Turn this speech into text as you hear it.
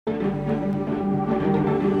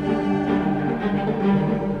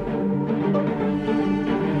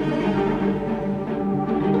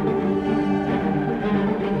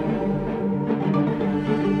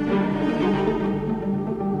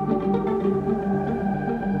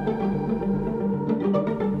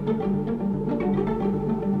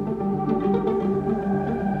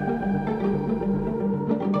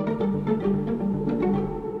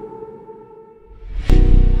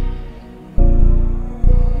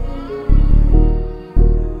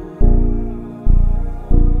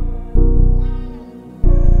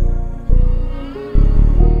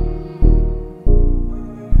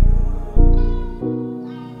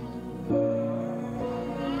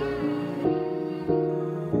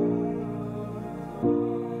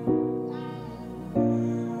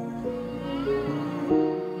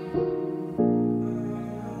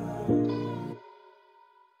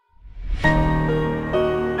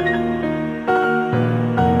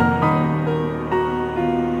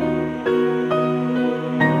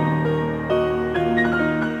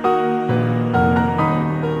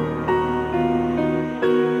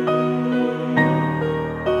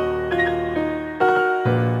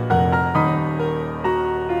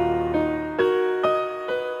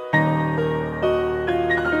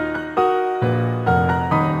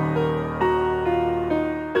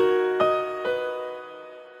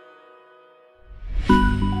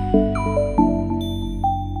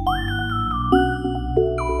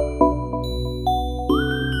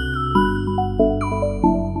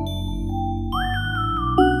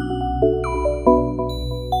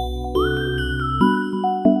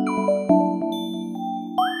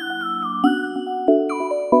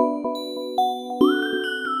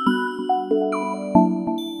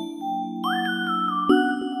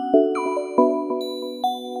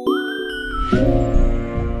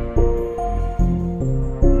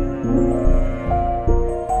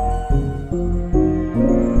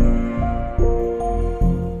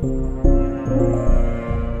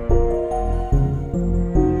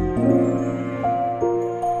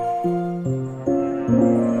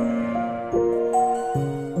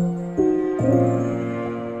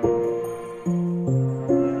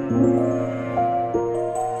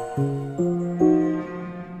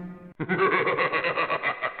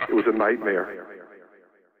nightmare.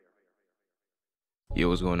 Yo,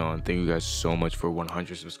 what's going on? Thank you guys so much for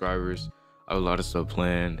 100 subscribers. I have a lot of stuff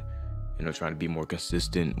planned, trying to be more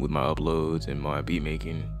consistent with my uploads and my beat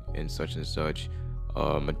making and such.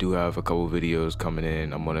 I do have a couple videos coming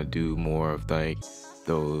in. I'm gonna do more of like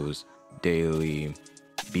those daily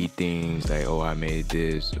beat things, like, oh, I made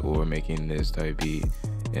this or making this type beat,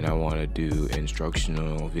 and I want to do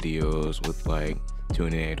instructional videos with like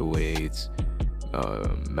tuning 808s,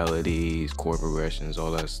 melodies, chord progressions,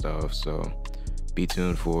 all that stuff. So be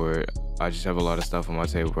tuned for it. I just have a lot of stuff on my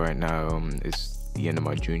table right now. It's the end of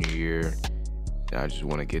my junior year. I just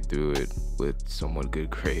want to get through it with somewhat good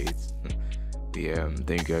grades. But yeah,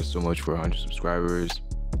 thank you guys so much for 100 subscribers.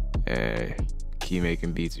 And keep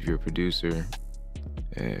making beats if you're a producer.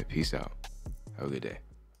 And peace out. Have a good day.